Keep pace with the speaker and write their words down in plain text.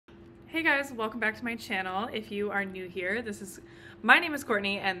Hey guys, welcome back to my channel. If you are new here, my name is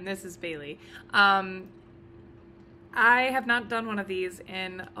Courtney and this is Bailey. I have not done one of these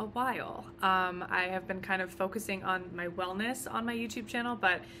in a while. I have been kind of focusing on my wellness on my YouTube channel,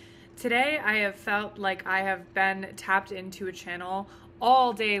 but today I have felt like I have been tapped into a channel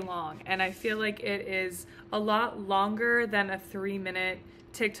all day long, and I feel like it is a lot longer than a 3-minute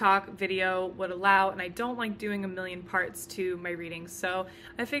TikTok video would allow, and I don't like doing a million parts to my readings, so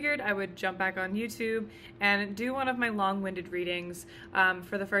I figured I would jump back on YouTube and do one of my long-winded readings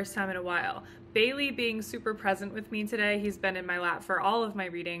for the first time in a while. Bailey being super present with me today, he's been in my lap for all of my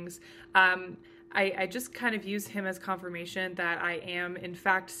readings. I just kind of use him as confirmation that I am in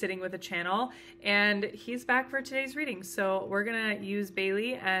fact sitting with a channel, and he's back for today's reading. So we're gonna use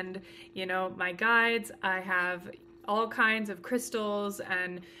Bailey and, you know, my guides. I have all kinds of crystals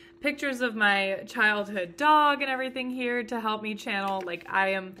and pictures of my childhood dog and everything here to help me channel. Like, I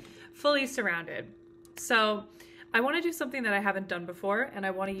am fully surrounded. So I want to do something that I haven't done before, and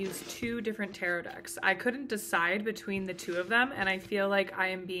I want to use 2 different tarot decks. I couldn't decide between the 2 of them, and I feel like I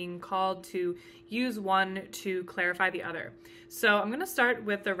am being called to use one to clarify the other. So I'm going to start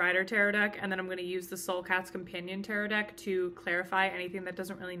with the Rider Tarot deck, and then I'm going to use the Soul Cat's Companion Tarot deck to clarify anything that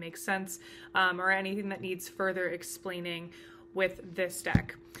doesn't really make sense, or anything that needs further explaining with this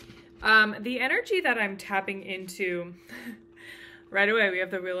deck. The energy that I'm tapping into right away, we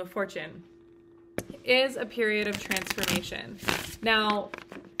have the Wheel of Fortune, is a period of transformation. Now,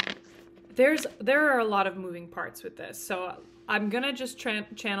 there are a lot of moving parts with this, so I'm gonna just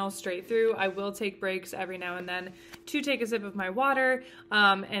channel straight through. I will take breaks every now and then to take a sip of my water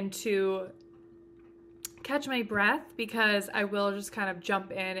and to catch my breath, because I will just kind of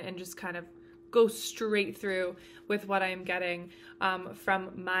jump in and just kind of go straight through with what I am getting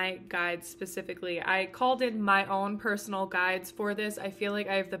from my guides specifically. I called in my own personal guides for this. I feel like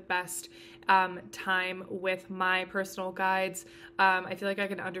I have the best time with my personal guides. I feel like I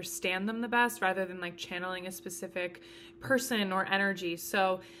can understand them the best rather than like channeling a specific person or energy.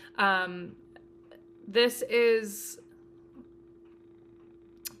 So this is,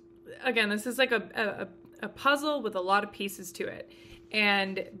 again, this is like a puzzle with a lot of pieces to it.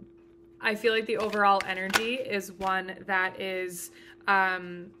 And I feel like the overall energy is one that is,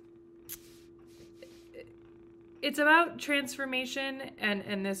 it's about transformation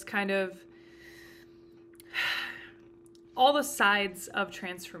and this kind of, all the sides of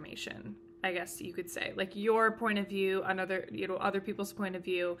transformation, I guess you could say. Like your point of view, another, you know, other people's point of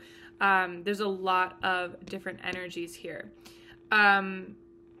view. There's a lot of different energies here. I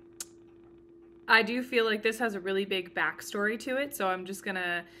do feel like this has a really big backstory to it, so I'm just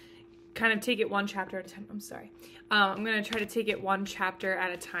gonna kind of take it one chapter at a time. I'm sorry. I'm going to try to take it one chapter at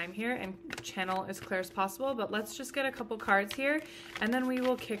a time here and channel as clear as possible, but let's just get a couple cards here and then we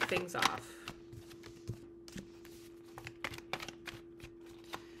will kick things off.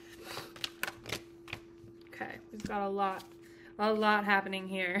 Okay, we've got a lot happening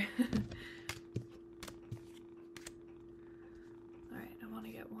here. All right, I want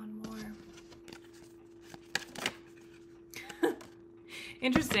to get one more.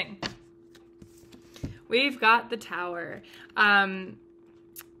 Interesting. We've got the Tower. It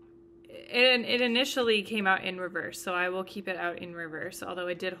initially came out in reverse, so I will keep it out in reverse, although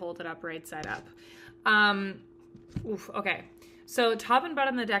I did hold it up right side up. Okay. So top and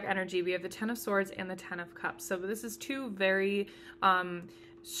bottom of the deck energy, we have the 10 of Swords and the 10 of Cups. So this is 2 very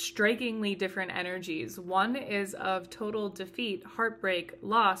strikingly different energies. One is of total defeat, heartbreak,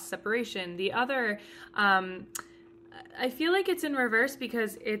 loss, separation. The other, I feel like it's in reverse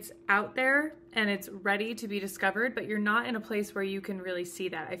because it's out there and it's ready to be discovered, but you're not in a place where you can really see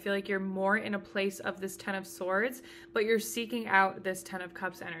that. I feel like you're more in a place of this 10 of Swords, but you're seeking out this 10 of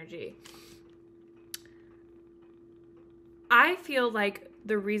Cups energy. I feel like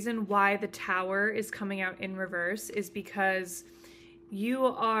the reason why the Tower is coming out in reverse is because you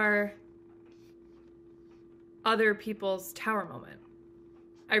are other people's Tower moment.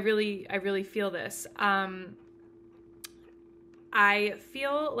 I really feel this. I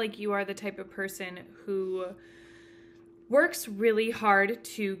feel like you are the type of person who works really hard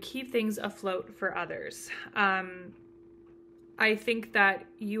to keep things afloat for others. I think that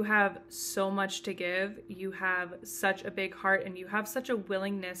you have so much to give. You have such a big heart and you have such a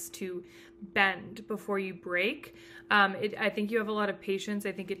willingness to bend before you break. I think you have a lot of patience.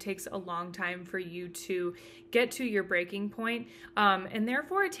 I think it takes a long time for you to get to your breaking point. And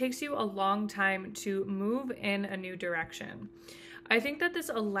therefore it takes you a long time to move in a new direction. I think that this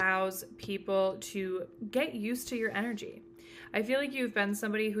allows people to get used to your energy. I feel like you've been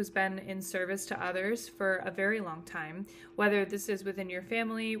somebody who's been in service to others for a very long time, whether this is within your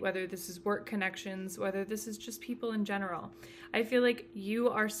family, whether this is work connections, whether this is just people in general. I feel like you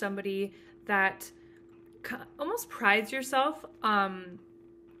are somebody that almost prides yourself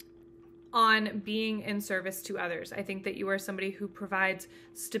on being in service to others. I think that you are somebody who provides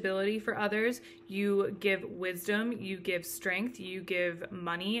stability for others. You give wisdom, you give strength, you give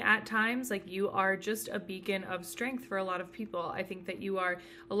money at times. Like, you are just a beacon of strength for a lot of people. I think that you are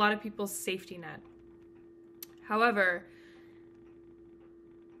a lot of people's safety net. However,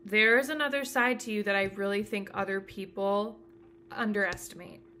 there is another side to you that I really think other people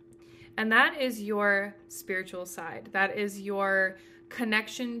underestimate. And that is your spiritual side. That is your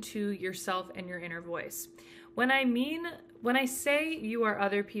connection to yourself and your inner voice. When I say you are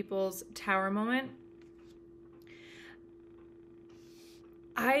other people's tower moment,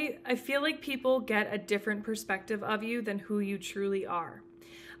 I feel like people get a different perspective of you than who you truly are.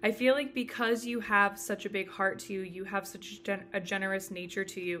 I feel like because you have such a big heart to you, you have such a generous nature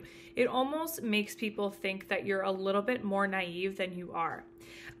to you, it almost makes people think that you're a little bit more naive than you are.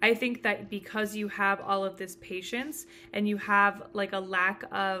 I think that because you have all of this patience and you have like a lack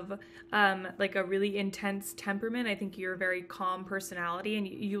of like a really intense temperament, I think you're a very calm personality, and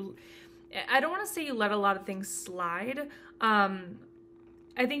you I don't want to say you let a lot of things slide.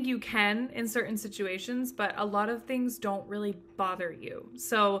 I think you can in certain situations, but a lot of things don't really bother you.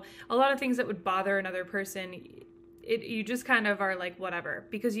 So a lot of things that would bother another person, you just kind of are like, whatever,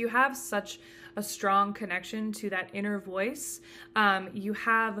 because you have such a strong connection to that inner voice. You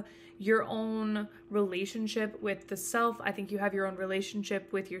have your own relationship with the self. I think you have your own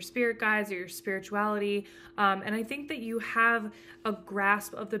relationship with your spirit guides or your spirituality. And I think that you have a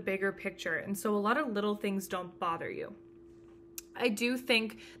grasp of the bigger picture. And so a lot of little things don't bother you. I do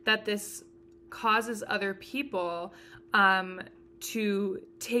think that this causes other people to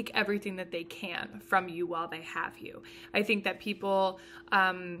take everything that they can from you while they have you. I think that people,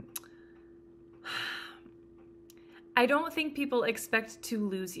 I don't think people expect to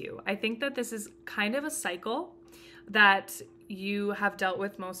lose you. I think that this is kind of a cycle that you have dealt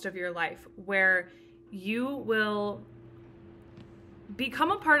with most of your life, where you will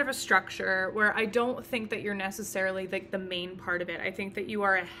become a part of a structure where I don't think that you're necessarily like the main part of it. I think that you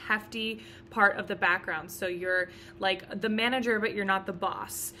are a hefty part of the background. So you're like the manager, but you're not the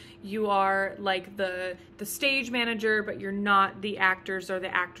boss. You are like the stage manager, but you're not the actors or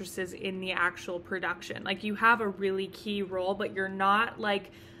the actresses in the actual production. Like, you have a really key role, but you're not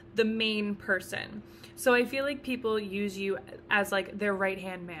like the main person. So I feel like people use you as like their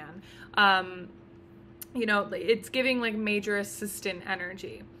right-hand man. You know, it's giving like major assistant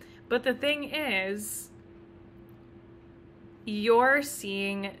energy. But the thing is, you're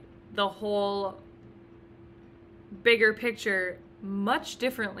seeing the whole bigger picture much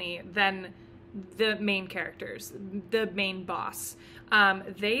differently than the main characters, the main boss.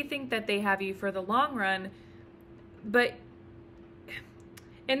 They think that they have you for the long run, but,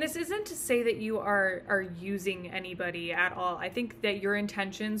 and this isn't to say that you are using anybody at all. I think that your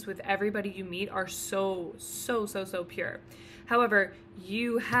intentions with everybody you meet are so pure. However,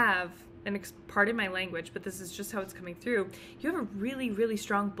 you have, and pardon my language, but this is just how it's coming through, you have a really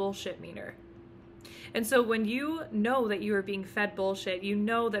strong bullshit meter. And so when you know that you are being fed bullshit, you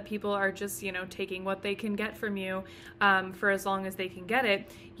know that people are just, you know, taking what they can get from you for as long as they can get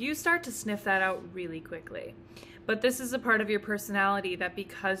it, you start to sniff that out really quickly. But this is a part of your personality that,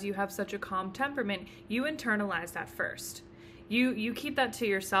 because you have such a calm temperament, you internalize that first. You keep that to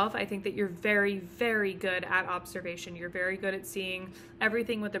yourself. I think that you're very good at observation. You're very good at seeing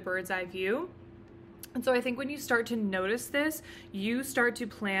everything with a bird's eye view. And so I think when you start to notice this, you start to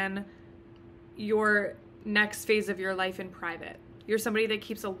plan your next phase of your life in private. You're somebody that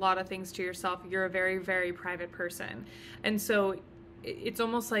keeps a lot of things to yourself. You're a very private person. And so it's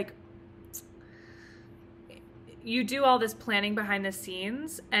almost like you do all this planning behind the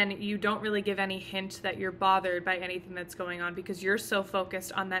scenes and you don't really give any hint that you're bothered by anything that's going on, because you're so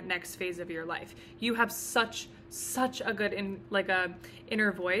focused on that next phase of your life. You have such a good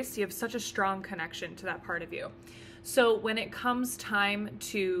inner voice. You have such a strong connection to that part of you. So when it comes time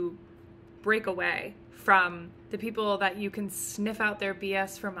to break away from the people that you can sniff out their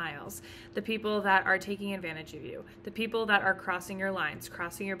BS for miles, the people that are taking advantage of you, the people that are crossing your lines,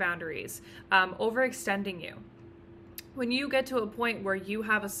 crossing your boundaries, overextending you, when you get to a point where you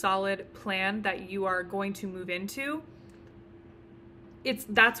have a solid plan that you are going to move into,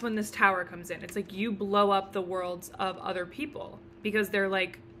 that's when this tower comes in. It's like you blow up the worlds of other people, because they're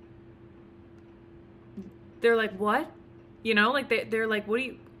like, what? You know, like they're like, what do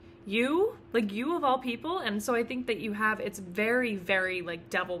you, like you of all people. And so I think that you have, it's very, very like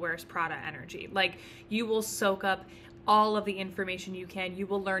Devil Wears Prada energy. Like you will soak up all of the information you can. You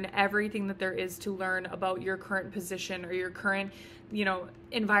will learn everything that there is to learn about your current position or your current, you know,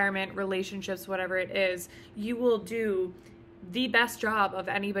 environment, relationships, whatever it is. You will do the best job of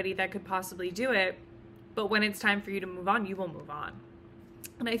anybody that could possibly do it. But when it's time for you to move on, you will move on.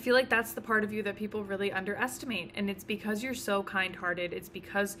 And I feel like that's the part of you that people really underestimate. And it's because you're so kind-hearted. It's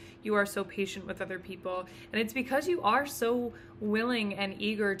because you are so patient with other people. And it's because you are so willing and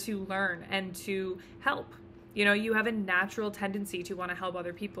eager to learn and to help. You know, you have a natural tendency to want to help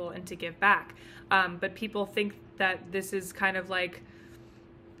other people and to give back. But people think that this is kind of like,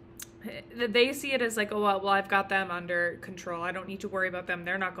 they see it as like, oh, well, I've got them under control. I don't need to worry about them.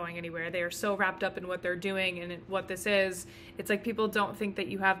 They're not going anywhere. They are so wrapped up in what they're doing and what this is. It's like people don't think that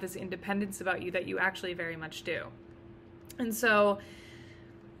you have this independence about you that you actually very much do. And so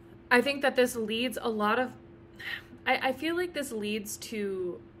I think that this leads a lot of, I feel like this leads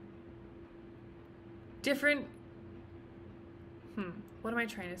to different, what am I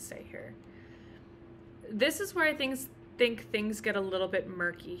trying to say here? This is where I think things get a little bit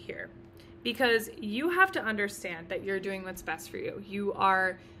murky here, because you have to understand that you're doing what's best for you. You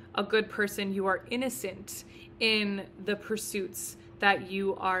are a good person. You are innocent in the pursuits that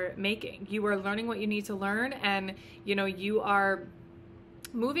you are making. You are learning what you need to learn, and you know, you are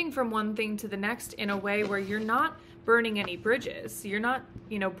moving from one thing to the next in a way where you're not burning any bridges. You're not,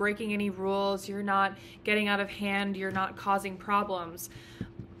 you know, breaking any rules. You're not getting out of hand. You're not causing problems.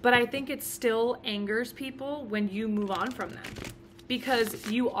 But I think it still angers people when you move on from them, because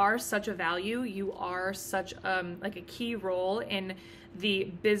you are such a value. You are such like a key role in the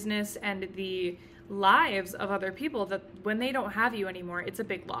business and the lives of other people, that when they don't have you anymore, it's a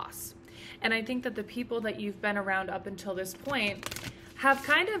big loss. And I think that the people that you've been around up until this point have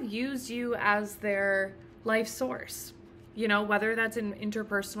kind of used you as their life source, you know, whether that's in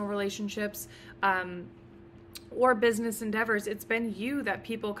interpersonal relationships, or business endeavors. It's been you that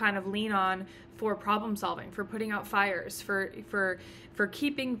people kind of lean on for problem solving, for putting out fires, for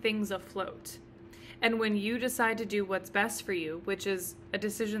keeping things afloat. And when you decide to do what's best for you, which is a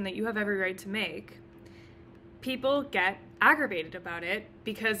decision that you have every right to make, people get aggravated about it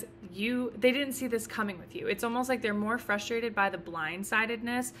because they didn't see this coming with you. It's almost like they're more frustrated by the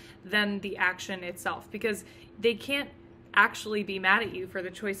blindsidedness than the action itself, because they can't actually be mad at you for the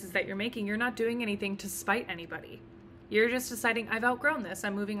choices that you're making. You're not doing anything to spite anybody. You're just deciding, I've outgrown this.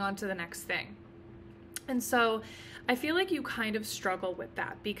 I'm moving on to the next thing. And so I feel like you kind of struggle with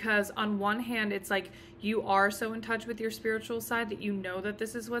that, because on one hand, it's like you are so in touch with your spiritual side that you know that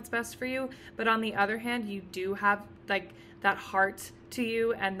this is what's best for you. But on the other hand, you do have like that heart to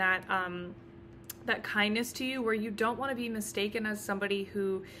you and that kindness to you, where you don't want to be mistaken as somebody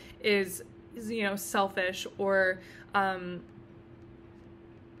who is, you know, selfish or,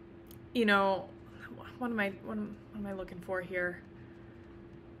 you know, what am I looking for here?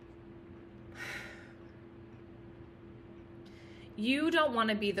 You don't want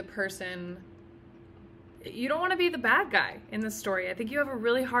to be the person, you don't want to be the bad guy in the story. I think you have a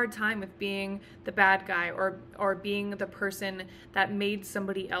really hard time with being the bad guy or being the person that made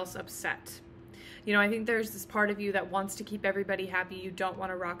somebody else upset. You know, I think there's this part of you that wants to keep everybody happy. You don't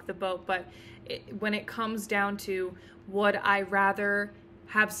want to rock the boat, but when it comes down to, would I rather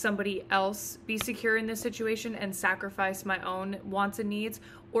have somebody else be secure in this situation and sacrifice my own wants and needs,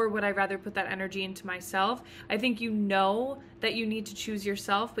 or would I rather put that energy into myself? I think you know that you need to choose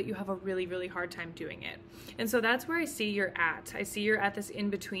yourself, but you have a really, really hard time doing it. And so that's where I see you're at. I see you're at this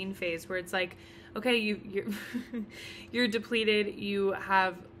in-between phase where it's like, okay, you're you're depleted, you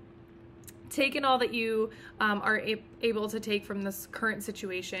have taken all that you are able to take from this current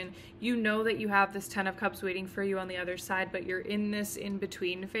situation. You know that you have this 10 of Cups waiting for you on the other side, but you're in this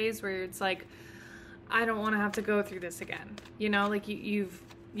in-between phase where it's like, I don't want to have to go through this again. You know, like you've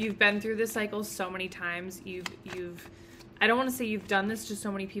been through this cycle so many times. I don't want to say you've done this to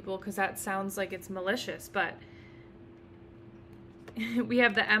so many people, because that sounds like it's malicious, but we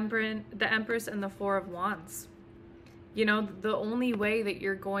have the Empress and the Four of Wands. You know, the only way that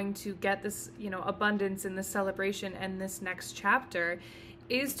you're going to get this, you know, abundance and this celebration and this next chapter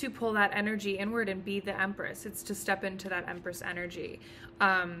is to pull that energy inward and be the Empress. It's to step into that Empress energy.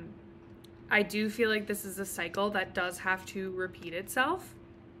 I do feel like this is a cycle that does have to repeat itself.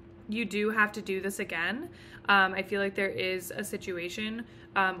 You do have to do this again. I feel like there is a situation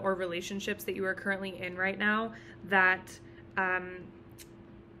or relationships that you are currently in right now that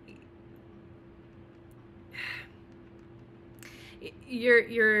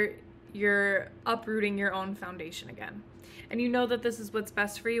you're uprooting your own foundation again. and you know that this is what's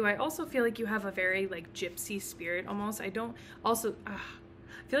best for you. I also feel like you have a very like gypsy spirit almost. I don't also, I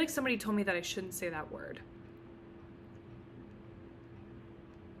feel like somebody told me that I shouldn't say that word.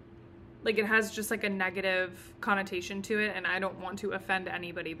 Like it has just like a negative connotation to it, and I don't want to offend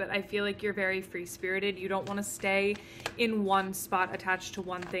anybody, but I feel like you're very free-spirited. You don't want to stay in one spot attached to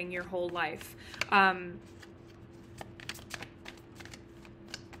one thing your whole life.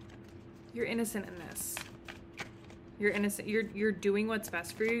 You're innocent in this. You're innocent. You're doing what's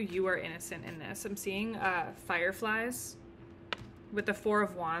best for you. You are innocent in this. I'm seeing fireflies with the Four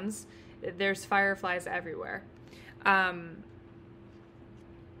of Wands. There's fireflies everywhere.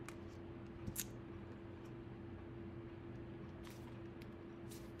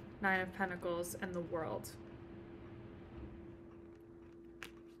 Nine of Pentacles and the World.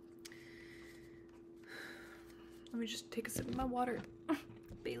 Let me just take a sip of my water.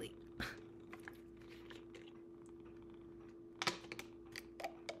 Bailey.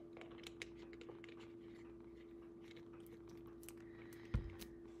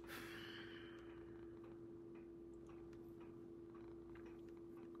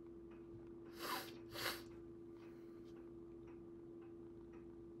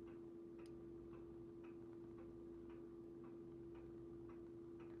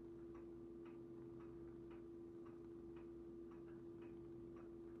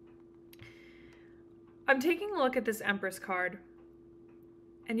 I'm taking a look at this Empress card,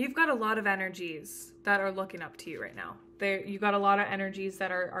 and you've got a lot of energies that are looking up to you right now. You've got a lot of energies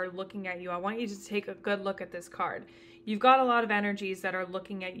that are looking at you. I want you to take a good look at this card. You've got a lot of energies that are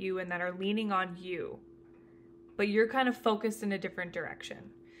looking at you and that are leaning on you, but you're kind of focused in a different direction.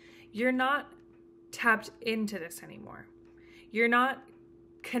 You're not tapped into this anymore. You're not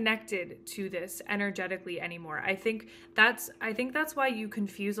connected to this energetically anymore. I think that's why you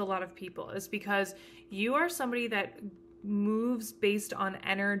confuse a lot of people, is because you are somebody that moves based on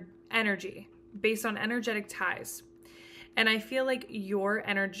energy, based on energetic ties. And I feel like your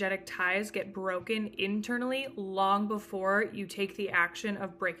energetic ties get broken internally long before you take the action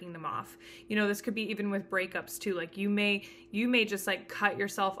of breaking them off. You know, this could be even with breakups too. Like you may just like cut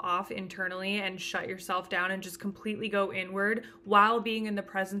yourself off internally and shut yourself down and just completely go inward while being in the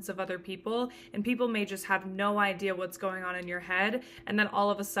presence of other people. And people may just have no idea what's going on in your head. And then all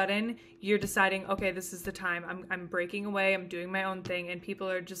of a sudden you're deciding, okay, this is the time. I'm breaking away. I'm doing my own thing. And people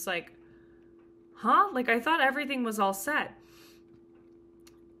are just like, huh? Like, I thought everything was all set.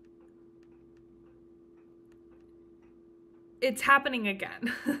 It's happening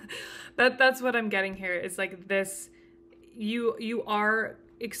again. That's what I'm getting here. Is like this, you are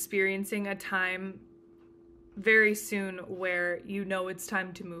experiencing a time very soon where you know it's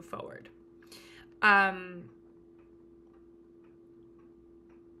time to move forward.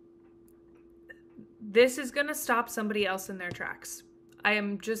 This is going to stop somebody else in their tracks.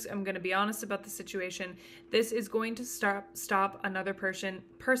 I'm going to be honest about the situation. This is going to stop another person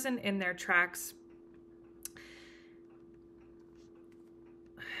in their tracks.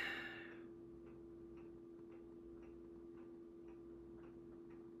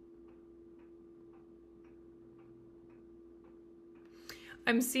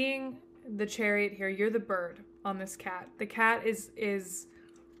 I'm seeing the Chariot here. You're the bird on this cat. The cat is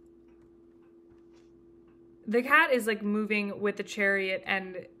like moving with the Chariot,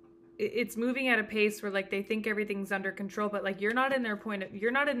 and it's moving at a pace where like they think everything's under control, but like you're not in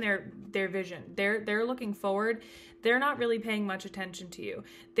you're not in their vision. They're looking forward. They're not really paying much attention to you.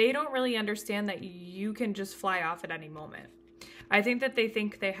 They don't really understand that you can just fly off at any moment. I think that they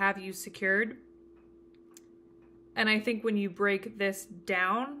think they have you secured. And I think when you break this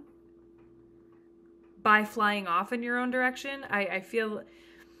down by flying off in your own direction, I feel...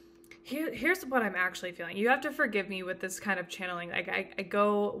 Here's what I'm actually feeling. You have to forgive me with this kind of channeling. Like I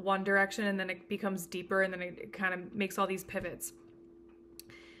go one direction and then it becomes deeper and then it kind of makes all these pivots.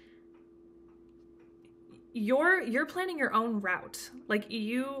 You're planning your own route. Like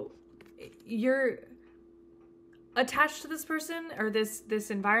you're attached to this person or this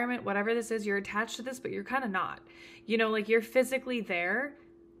environment, whatever this is, you're attached to this, but you're kind of not. You know, like you're physically there,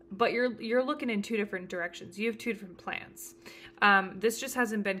 but you're looking in two different directions. You have two different plans. This just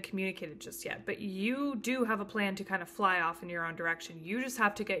hasn't been communicated just yet, but you do have a plan to kind of fly off in your own direction. You just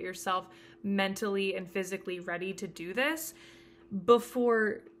have to get yourself mentally and physically ready to do this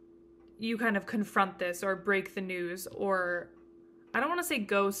before you kind of confront this or break the news, or I don't want to say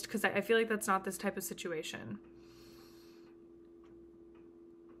ghost because I feel like that's not this type of situation.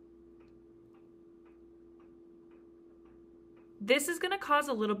 This is going to cause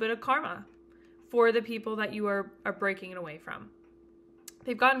a little bit of karma for the people that you are breaking it away from.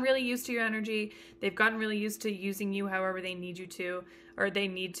 They've gotten really used to your energy. They've gotten really used to using you however they need you to, or they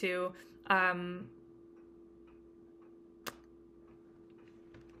need to. And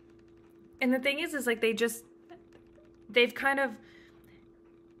the thing is like they've kind of,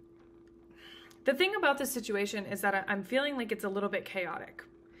 the thing about this situation is that I'm feeling like it's a little bit chaotic.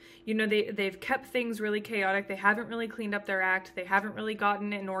 You know, they've kept things really chaotic. They haven't really cleaned up their act. They haven't really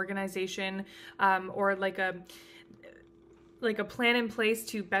gotten an organization or like a plan in place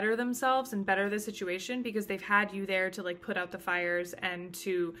to better themselves and better the situation, because they've had you there to like put out the fires and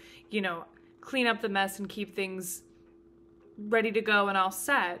to, you know, clean up the mess and keep things ready to go and all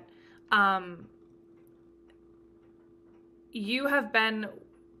set. You have been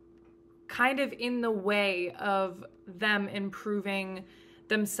kind of in the way of them improving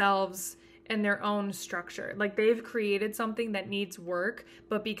themselves and their own structure. Like they've created something that needs work,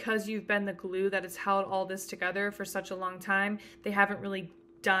 but because you've been the glue that has held all this together for such a long time, they haven't really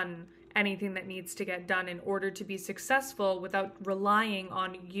done anything that needs to get done in order to be successful without relying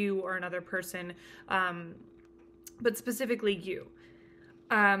on you or another person, but specifically you.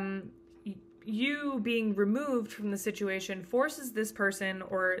 You being removed from the situation forces this person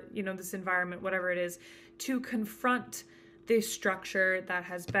or, you know, this environment, whatever it is, to confront this structure that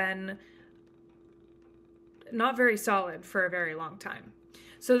has been not very solid for a very long time.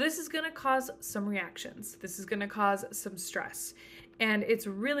 So this is going to cause some reactions. This is going to cause some stress. And it's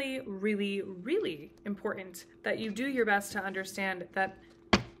really, really, really important that you do your best to understand that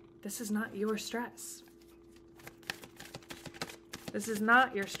this is not your stress. This is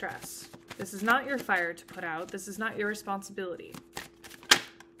not your stress. This is not your fire to put out. This is not your responsibility.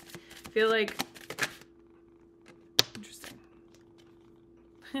 I feel like, interesting.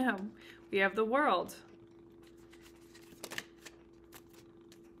 Yeah, we have the world.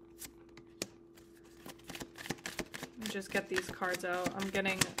 Let me just get these cards out.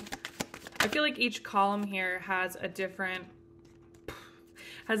 I feel like each column here has a different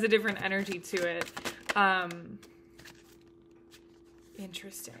energy to it.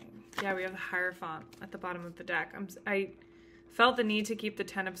 Interesting. Yeah, we have the Hierophant at the bottom of the deck. I felt the need to keep the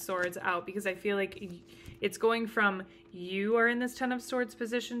Ten of Swords out because I feel like it's going from you are in this Ten of Swords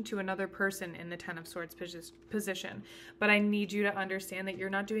position to another person in the Ten of Swords position. But I need you to understand that you're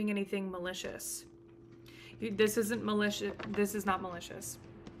not doing anything malicious. This isn't malicious. This is not malicious.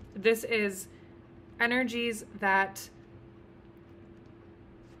 This is energies that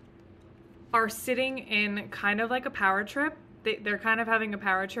are sitting in kind of like a power trip. They're kind of having a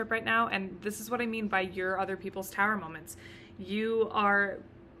power trip right now, and this is what I mean by you're other people's tower moments. You are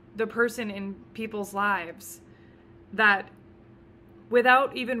the person in people's lives that,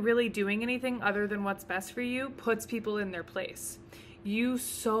 without even really doing anything other than what's best for you, puts people in their place. You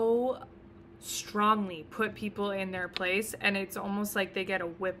so strongly put people in their place, and it's almost like they get a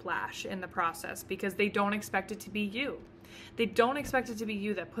whiplash in the process because they don't expect it to be you. They don't expect it to be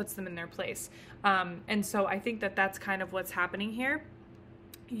you that puts them in their place. And so I think that that's kind of what's happening here.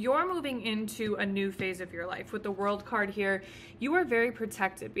 You're moving into a new phase of your life. With the World card here, you are very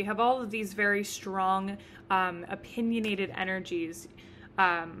protected. We have all of these very strong, opinionated energies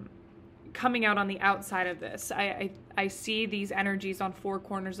coming out on the outside of this. I see these energies on four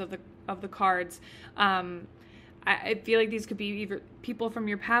corners of the cards. I feel like these could be either people from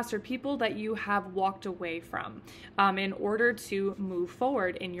your past or people that you have walked away from in order to move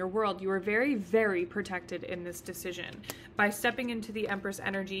forward in your world. You are very, very protected in this decision. By stepping into the Empress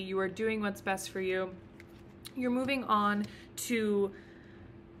energy, you are doing what's best for you. You're moving on to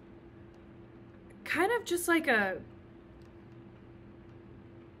kind of just like a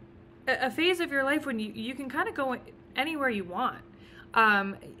phase of your life when you can kind of go anywhere you want.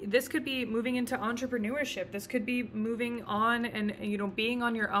 This could be moving into entrepreneurship. This could be moving on and, you know, being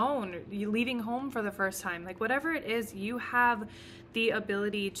on your own, you leaving home for the first time. Like whatever it is, you have the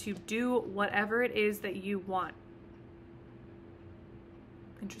ability to do whatever it is that you want.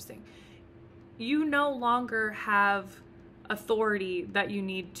 Interesting. You no longer have authority that you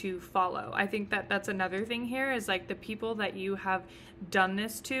need to follow. I think that that's another thing here is like the people that you have done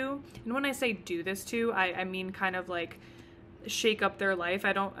this to. And when I say do this to, I mean kind of like shake up their life.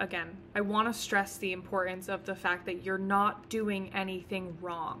 I want to stress the importance of the fact that you're not doing anything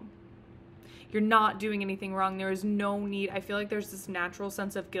wrong. You're not doing anything wrong. There is no need. I feel like there's this natural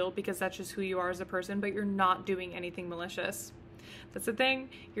sense of guilt because that's just who you are as a person, but you're not doing anything malicious. That's the thing.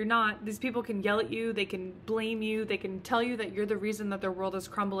 You're not. These people can yell at you. They can blame you. They can tell you that you're the reason that their world is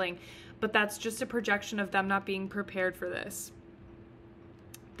crumbling, but that's just a projection of them not being prepared for this.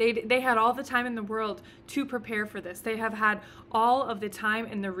 They had all the time in the world to prepare for this. They have had all of the time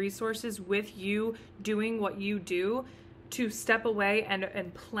and the resources with you doing what you do to step away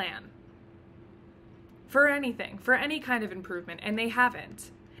and plan for anything, for any kind of improvement, and they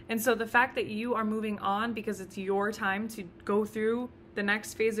haven't. And so the fact that you are moving on because it's your time to go through the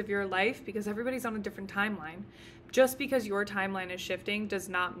next phase of your life, because everybody's on a different timeline. Just because your timeline is shifting does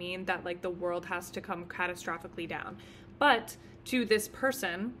not mean that like the world has to come catastrophically down. But to this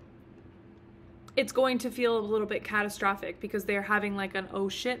person, it's going to feel a little bit catastrophic because they're having like an oh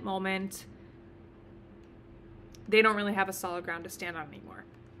shit moment. They don't really have a solid ground to stand on anymore.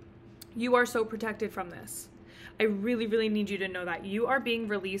 You are so protected from this. I really, really need you to know that you are being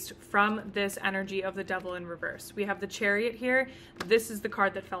released from this energy of the devil in reverse. We have the Chariot here. This is the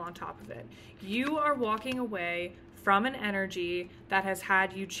card that fell on top of it. You are walking away from an energy that has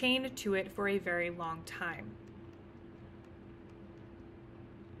had you chained to it for a very long time.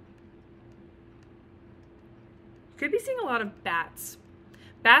 You could be seeing a lot of bats.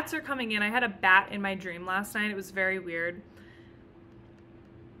 Bats are coming in. I had a bat in my dream last night. It was very weird.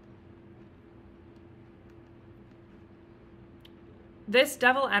 This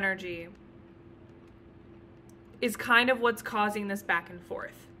devil energy is kind of what's causing this back and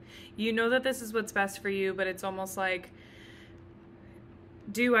forth. You know that this is what's best for you, but it's almost like,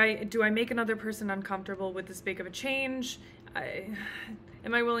 do I make another person uncomfortable with this big of a change?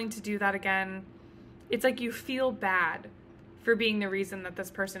 Am I willing to do that again? It's like you feel bad for being the reason that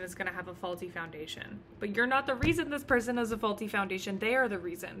this person is going to have a faulty foundation. But you're not the reason this person has a faulty foundation. They are the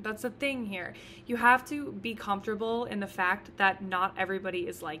reason. That's the thing here. You have to be comfortable in the fact that not everybody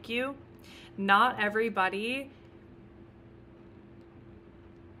is like you. Not everybody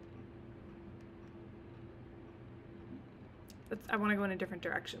I want to go in a different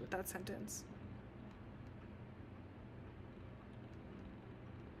direction with that sentence.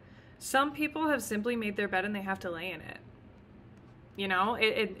 Some people have simply made their bed and they have to lay in it. You know,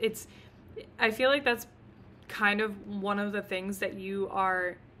 it's, I feel like that's kind of one of the things that you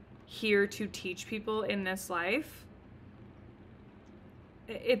are here to teach people in this life.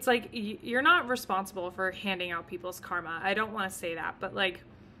 It's like, you're not responsible for handing out people's karma. I don't want to say that, but like,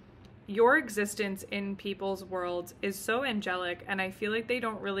 your existence in people's worlds is so angelic, and I feel like they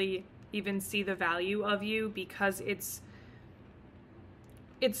don't really even see the value of you because it's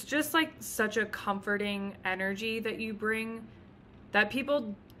just like such a comforting energy that you bring that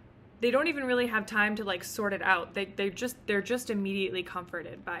people, they don't even really have time to like sort it out. They're just immediately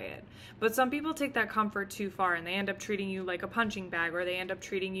comforted by it. But some people take that comfort too far and they end up treating you like a punching bag, or they end up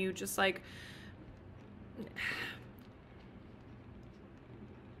treating you just like,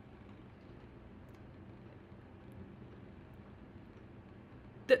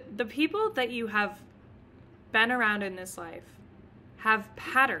 the people that you have been around in this life have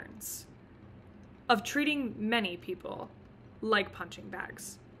patterns of treating many people like punching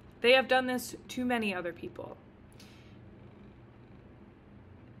bags. They have done this to many other people.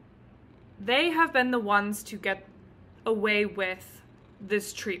 They have been the ones to get away with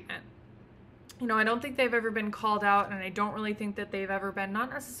this treatment. You know, I don't think they've ever been called out, and I don't really think that they've ever been, not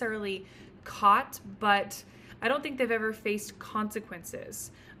necessarily caught, but I don't think they've ever faced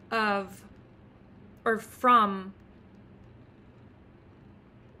consequences of or from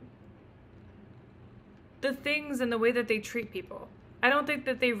the things and the way that they treat people. I don't think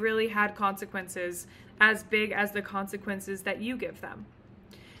that they've really had consequences as big as the consequences that you give them,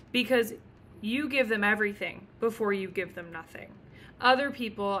 because you give them everything before you give them nothing. Other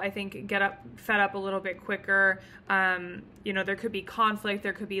people, I think, get fed up a little bit quicker. You know, there could be conflict,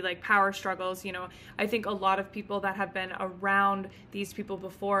 there could be like power struggles. You know, I think a lot of people that have been around these people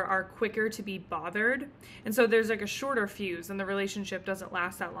before are quicker to be bothered. And so there's like a shorter fuse and the relationship doesn't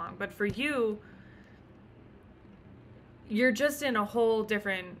last that long. But for you, you're just in a whole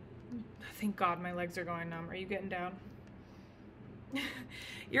different, thank God my legs are going numb. Are you getting down?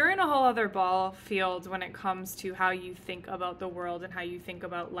 You're in a whole other ball field when it comes to how you think about the world and how you think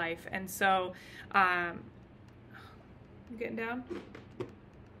about life. And so, you getting down?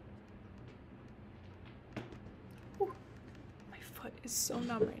 Whew. My foot is so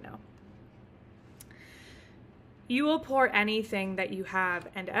numb right now. You will pour anything that you have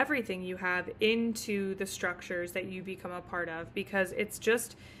and everything you have into the structures that you become a part of, because it's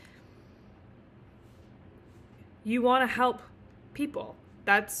just, you want to help people.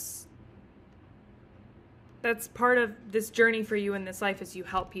 That's part of this journey for you in this life, is you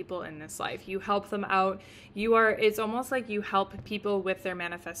help people in this life. You help them out. It's almost like you help people with their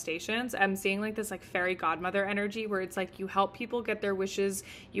manifestations. I'm seeing like this like fairy godmother energy where it's like you help people get their wishes.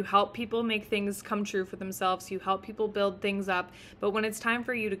 You help people make things come true for themselves. You help people build things up. But when it's time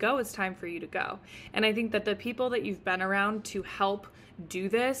for you to go, it's time for you to go. And I think that the people that you've been around to help do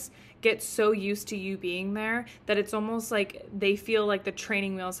this get so used to you being there that it's almost like they feel like the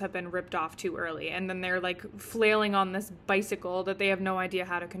training wheels have been ripped off too early, and then they're like flailing on this bicycle that they have no idea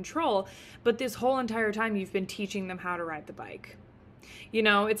how to control. But this whole entire time you've been teaching them how to ride the bike. You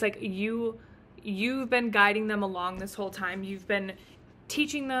know, it's like you've been guiding them along this whole time. You've been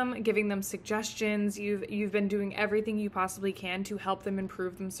teaching them, giving them suggestions. You've been doing everything you possibly can to help them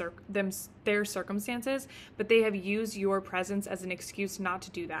improve their circumstances, but they have used your presence as an excuse not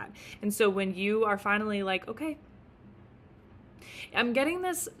to do that. And so when you are finally like, okay, I'm getting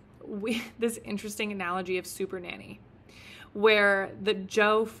this interesting analogy of super nanny, where the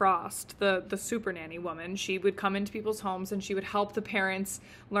Joe Frost, the super nanny woman, she would come into people's homes and she would help the parents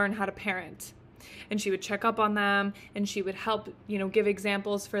learn how to parent. And she would check up on them and she would help, give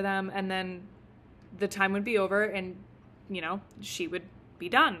examples for them. And then the time would be over and, she would be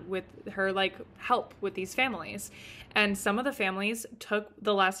done with her help with these families. And some of the families took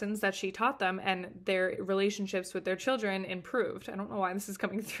the lessons that she taught them and their relationships with their children improved. I don't know why this is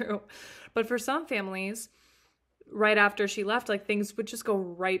coming through, but for some families, right after she left, things would just go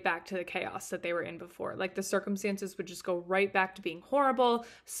right back to the chaos that they were in before. The circumstances would just go right back to being horrible.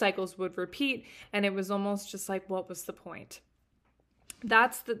 Cycles would repeat. And it was almost just like, what was the point?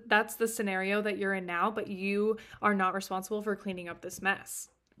 That's the scenario that you're in now, but you are not responsible for cleaning up this mess.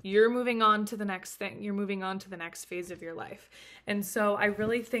 You're moving on to the next thing. You're moving on to the next phase of your life. And so I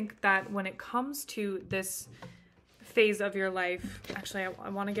really think that when it comes to this phase of your life, actually I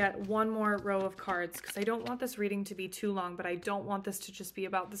want to get one more row of cards because I don't want this reading to be too long, but I don't want this to just be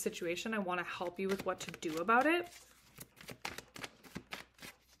about the situation. I want to help you with what to do about it.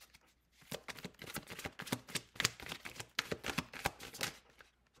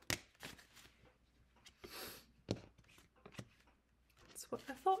 That's what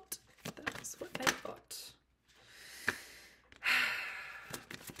I thought. That's what I thought.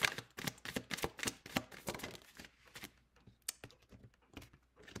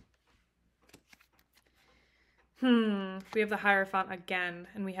 We have the Hierophant again,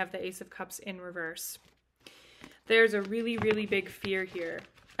 and we have the Ace of Cups in reverse. There's a really, really big fear here.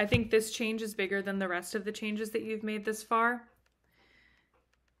 I think this change is bigger than the rest of the changes that you've made this far.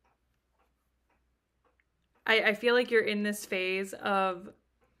 I feel like you're in this phase of...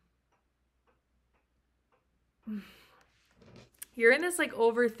 You're in this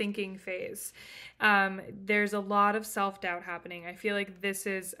overthinking phase. There's a lot of self-doubt happening. I feel like this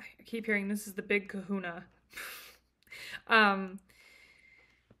is... I keep hearing this is the big kahuna. Up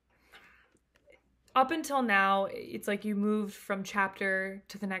until now, it's like you moved from chapter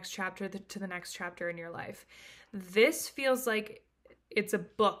to the next chapter to the next chapter in your life. This feels like it's a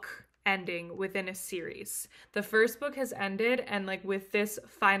book ending within a series. The first book has ended, and with this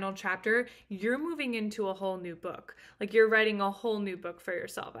final chapter, you're moving into a whole new book. You're writing a whole new book for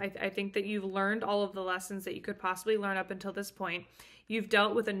yourself. I think that you've learned all of the lessons that you could possibly learn up until this point. You've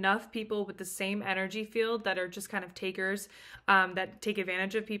dealt with enough people with the same energy field that are just kind of takers, that take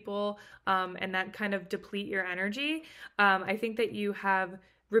advantage of people, and that kind of deplete your energy. I think that you have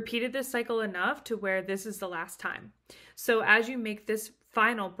repeated this cycle enough to where this is the last time. So as you make this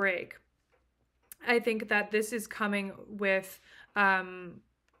final break, I think that this is coming with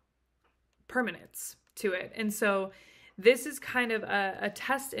permanence to it. And so this is kind of a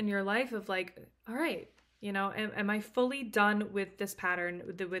test in your life of all right, am I fully done with this pattern,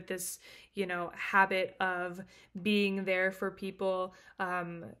 with this, habit of being there for people,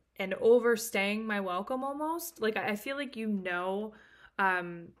 and overstaying my welcome almost? I feel like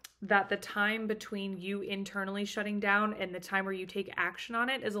that the time between you internally shutting down and the time where you take action on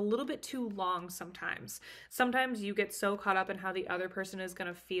it is a little bit too long sometimes. Sometimes you get so caught up in how the other person is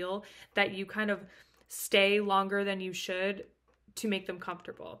going to feel that you kind of stay longer than you should to make them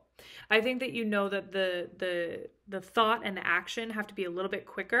comfortable. I think that that the thought and the action have to be a little bit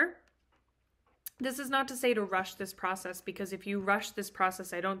quicker. This is not to say to rush this process, because if you rush this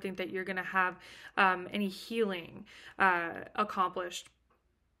process, I don't think that you're going to have any healing accomplished.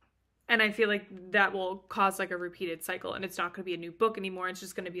 And I feel like that will cause a repeated cycle, and it's not going to be a new book anymore. It's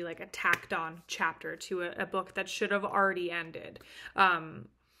just going to be a tacked on chapter to a book that should have already ended.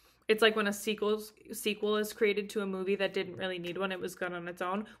 It's like when a sequel is created to a movie that didn't really need one. It was good on its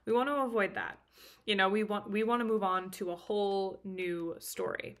own. We want to avoid that. We want to move on to a whole new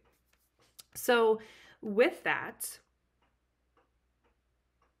story. So with that,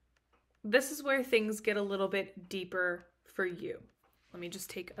 this is where things get a little bit deeper for you. Let me just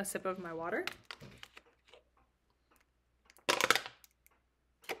take a sip of my water.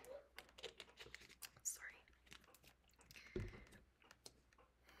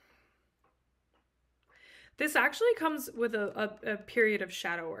 This actually comes with a period of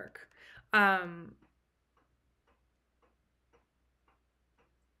shadow work. Are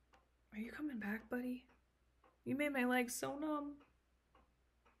you coming back, buddy? You made my legs so numb.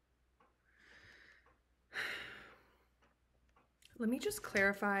 Let me just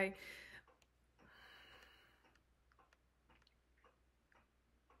clarify.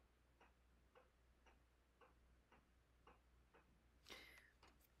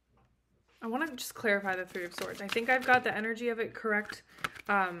 I want to just clarify the Three of Swords. I think I've got the energy of it correct.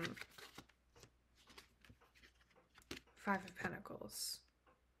 Five of Pentacles.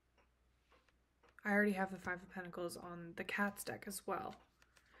 I already have the Five of Pentacles on the Cats deck as well.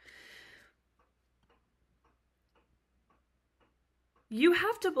 You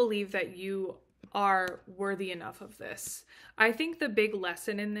have to believe that you are worthy enough of this. I think the big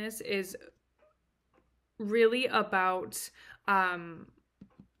lesson in this is really about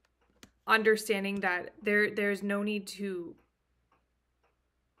understanding that there's no need to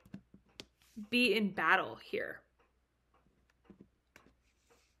be in battle here.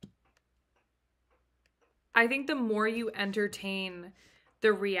 I think the more you entertain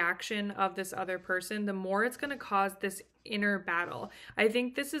the reaction of this other person, the more it's going to cause this inner battle. I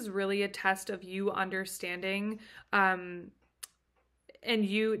think this is really a test of you understanding and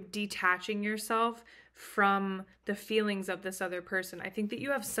you detaching yourself from the feelings of this other person. I think that you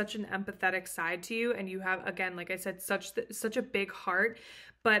have such an empathetic side to you, and you have, again, like I said, such a big heart.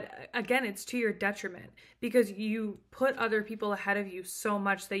 But again, it's to your detriment because you put other people ahead of you so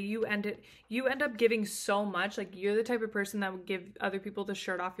much that you end up giving so much. Like, you're the type of person that would give other people the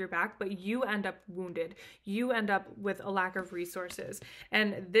shirt off your back, but you end up wounded. You end up with a lack of resources.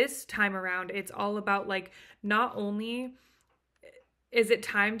 And this time around, it's all about, like, not only is it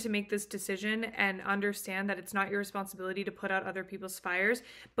time to make this decision and understand that it's not your responsibility to put out other people's fires,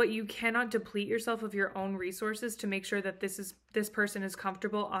 but you cannot deplete yourself of your own resources to make sure that this person is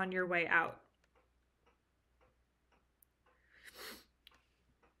comfortable on your way out.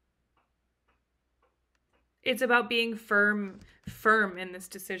 It's about being firm in this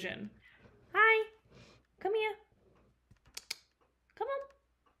decision. Hi, come here. Come on.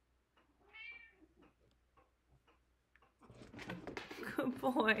 Good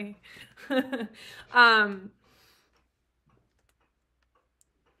boy.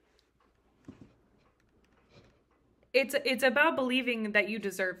 It's about believing that you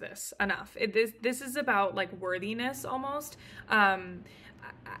deserve this enough. This is about, like, worthiness almost.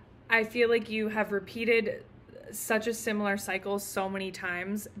 I feel like you have repeated such a similar cycle so many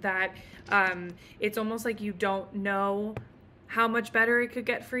times that it's almost like you don't know how much better it could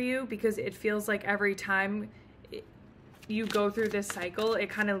get for you, because it feels like every time you go through this cycle, it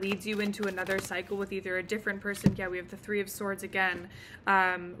kind of leads you into another cycle with either a different person. Yeah, we have the Three of Swords again.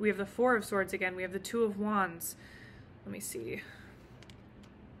 We have the Four of Swords again. We have the Two of Wands. Let me see.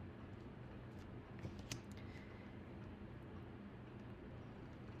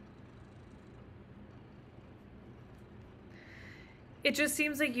 It just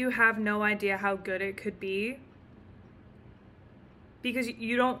seems like you have no idea how good it could be, because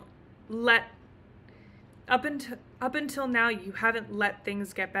you don't let, up until now, you haven't let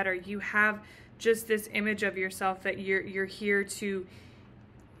things get better. You have just this image of yourself that you're here to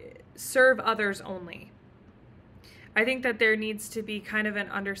serve others only. I think that there needs to be kind of an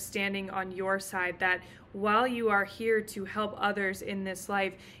understanding on your side that while you are here to help others in this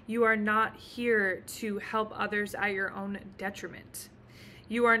life, you are not here to help others at your own detriment.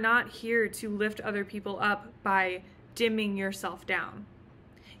 You are not here to lift other people up by dimming yourself down.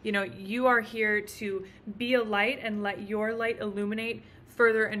 You know, you are here to be a light and let your light illuminate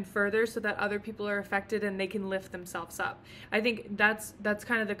further and further so that other people are affected and they can lift themselves up. I think that's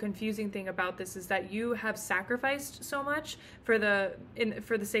kind of the confusing thing about this, is that you have sacrificed so much for the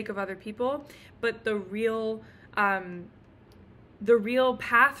sake of other people, but the real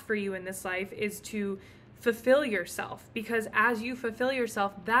path for you in this life is to fulfill yourself, because as you fulfill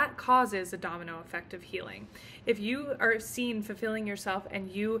yourself, that causes a domino effect of healing. If you are seen fulfilling yourself and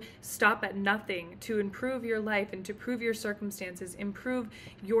you stop at nothing to improve your life and to improve your circumstances, improve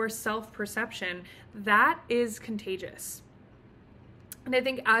your self-perception, that is contagious. And I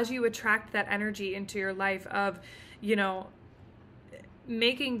think as you attract that energy into your life of, you know,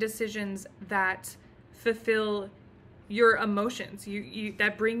 making decisions that fulfill your emotions, you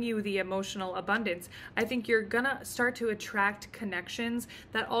that bring you the emotional abundance, I think you're gonna start to attract connections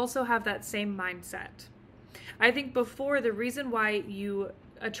that also have that same mindset. I think before, the reason why you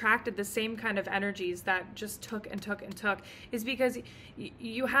attracted the same kind of energies that just took and took and took is because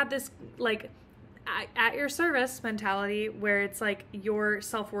you had this, like, at your service mentality where it's like your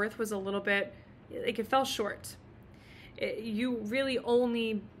self-worth was a little bit like it fell short. You really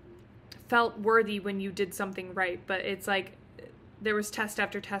only felt worthy when you did something right, but it's like there was test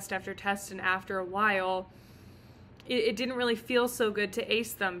after test after test, and after a while it didn't really feel so good to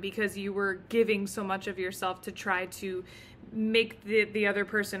ace them because you were giving so much of yourself to try to make the other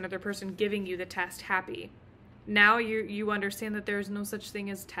person giving you the test happy. Now you understand that there's no such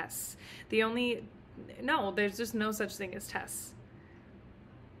thing as tests. There's just no such thing as tests.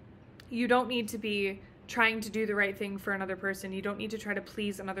 You don't need to be trying to do the right thing for another person. You don't need to try to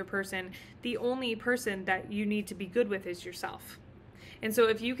please another person. The only person that you need to be good with is yourself. And so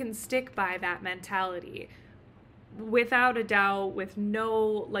if you can stick by that mentality, without a doubt, with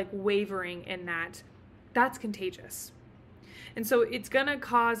no like wavering in that, that's contagious. And so it's going to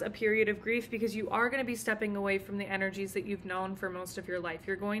cause a period of grief because you are going to be stepping away from the energies that you've known for most of your life.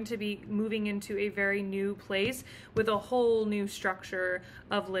 You're going to be moving into a very new place with a whole new structure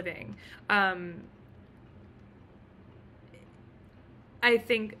of living. I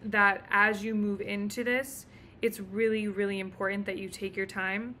think that as you move into this, it's really, really important that you take your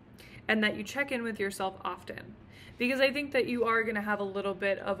time and that you check in with yourself often. Because I think that you are going to have a little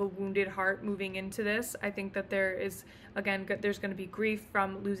bit of a wounded heart moving into this. I think that there's going to be grief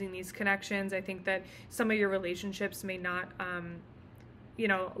from losing these connections. I think that some of your relationships may not,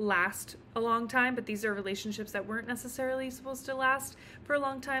 last a long time, but these are relationships that weren't necessarily supposed to last for a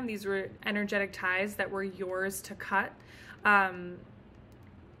long time. These were energetic ties that were yours to cut.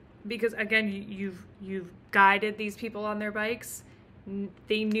 Because again, you've guided these people on their bikes.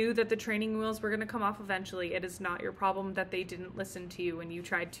 They knew that the training wheels were going to come off eventually. It is not your problem that they didn't listen to you when you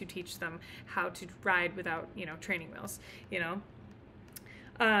tried to teach them how to ride without, training wheels,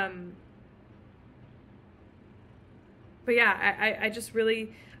 But yeah,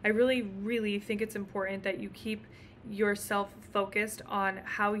 I really think it's important that you keep yourself focused on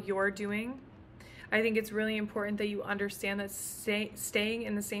how you're doing. I think it's really important that you understand that staying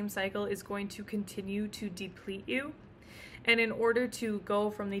in the same cycle is going to continue to deplete you. And in order to go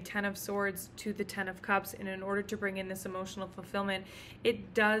from the 10 of Swords to the 10 of Cups, and in order to bring in this emotional fulfillment,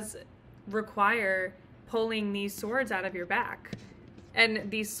 it does require pulling these swords out of your back. And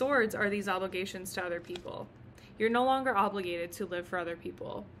these swords are these obligations to other people. You're no longer obligated to live for other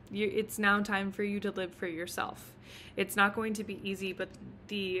people. It's now time for you to live for yourself. It's not going to be easy, but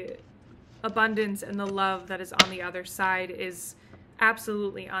the abundance and the love that is on the other side is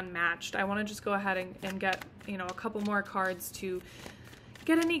absolutely unmatched. I want to just go ahead and get, a couple more cards to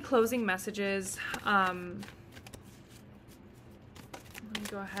get any closing messages. Let me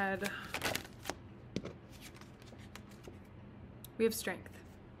go ahead. We have strength.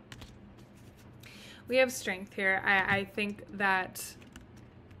 We have strength here. I think that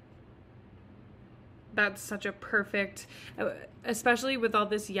that's such a perfect, especially with all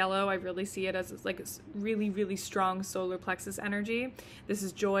this yellow, I really see it as like a really, really strong solar plexus energy. This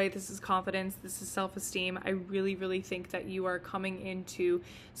is joy, this is confidence, this is self-esteem. I really, really think that you are coming into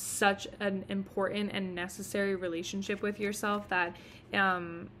such an important and necessary relationship with yourself that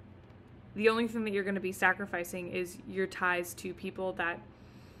the only thing that you're going to be sacrificing is your ties to people that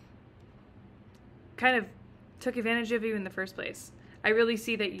kind of took advantage of you in the first place. I really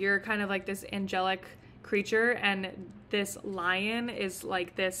see that you're kind of like this angelic creature, and this lion is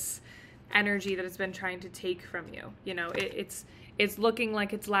like this energy that has been trying to take from you. It's looking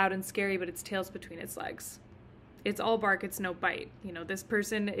like it's loud and scary, but its tail's between its legs. It's all bark, it's no bite. This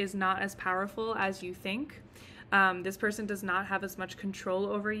person is not as powerful as you think. This person does not have as much control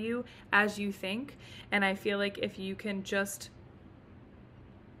over you as you think. And I feel like if you can just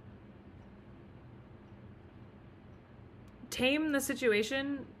tame the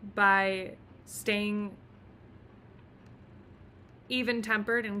situation by staying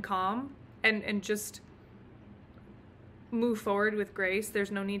even-tempered and calm and just move forward with grace.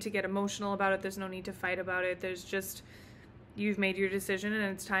 There's no need to get emotional about it. There's no need to fight about it. There's just, you've made your decision and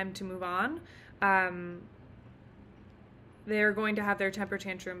it's time to move on. They're going to have their temper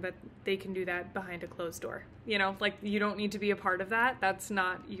tantrum, but they can do that behind a closed door. You don't need to be a part of that. That's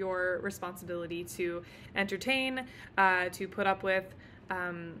not your responsibility to entertain, to put up with.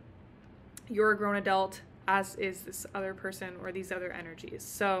 You're a grown adult, as is this other person or these other energies.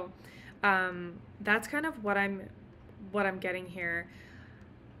 So that's kind of what I'm getting here.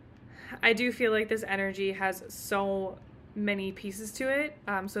 I do feel like this energy has so many pieces to it.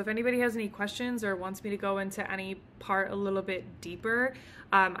 So if anybody has any questions or wants me to go into any part a little bit deeper,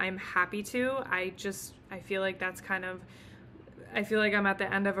 I'm happy to. I feel like I feel like I'm at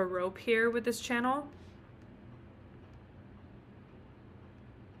the end of a rope here with this channel.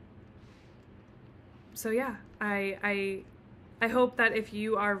 So yeah, I I hope that if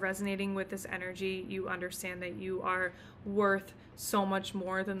you are resonating with this energy, you understand that you are worth so much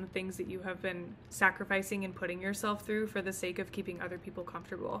more than the things that you have been sacrificing and putting yourself through for the sake of keeping other people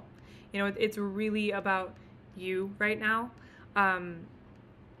comfortable. You know, it's really about you right now. And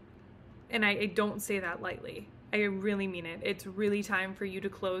I don't say that lightly. I really mean it. It's really time for you to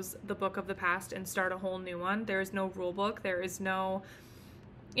close the book of the past and start a whole new one. There is no rule book. There is no,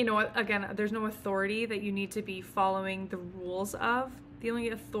 you know, again, there's no authority that you need to be following the rules of. The only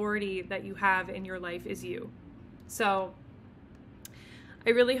authority that you have in your life is you. So I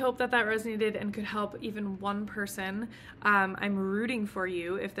really hope that that resonated and could help even one person. I'm rooting for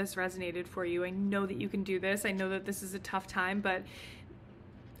you if this resonated for you. I know that you can do this. I know that this is a tough time, but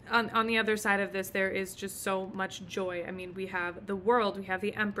on the other side of this, there is just so much joy. I mean, we have the World, we have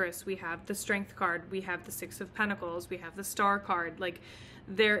the Empress, we have the Strength card, we have the Six of Pentacles, we have the Star card. Like,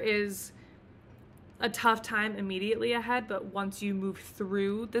 there is a tough time immediately ahead, but once you move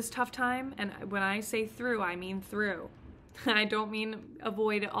through this tough time, and when I say through, I mean through. I don't mean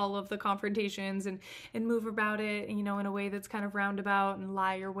avoid all of the confrontations and move about it, you know, in a way that's kind of roundabout and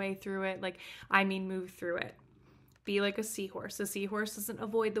lie your way through it. Like, I mean move through it. Be like a seahorse. A seahorse doesn't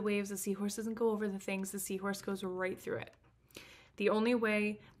avoid the waves. A seahorse doesn't go over the things. The seahorse goes right through it. The only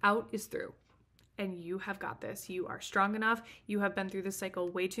way out is through. And you have got this. You are strong enough. You have been through this cycle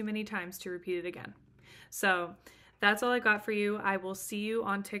way too many times to repeat it again. So that's all I got for you. I will see you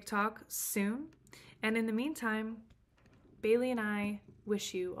on TikTok soon. And in the meantime, Bailey and I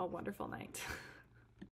wish you a wonderful night.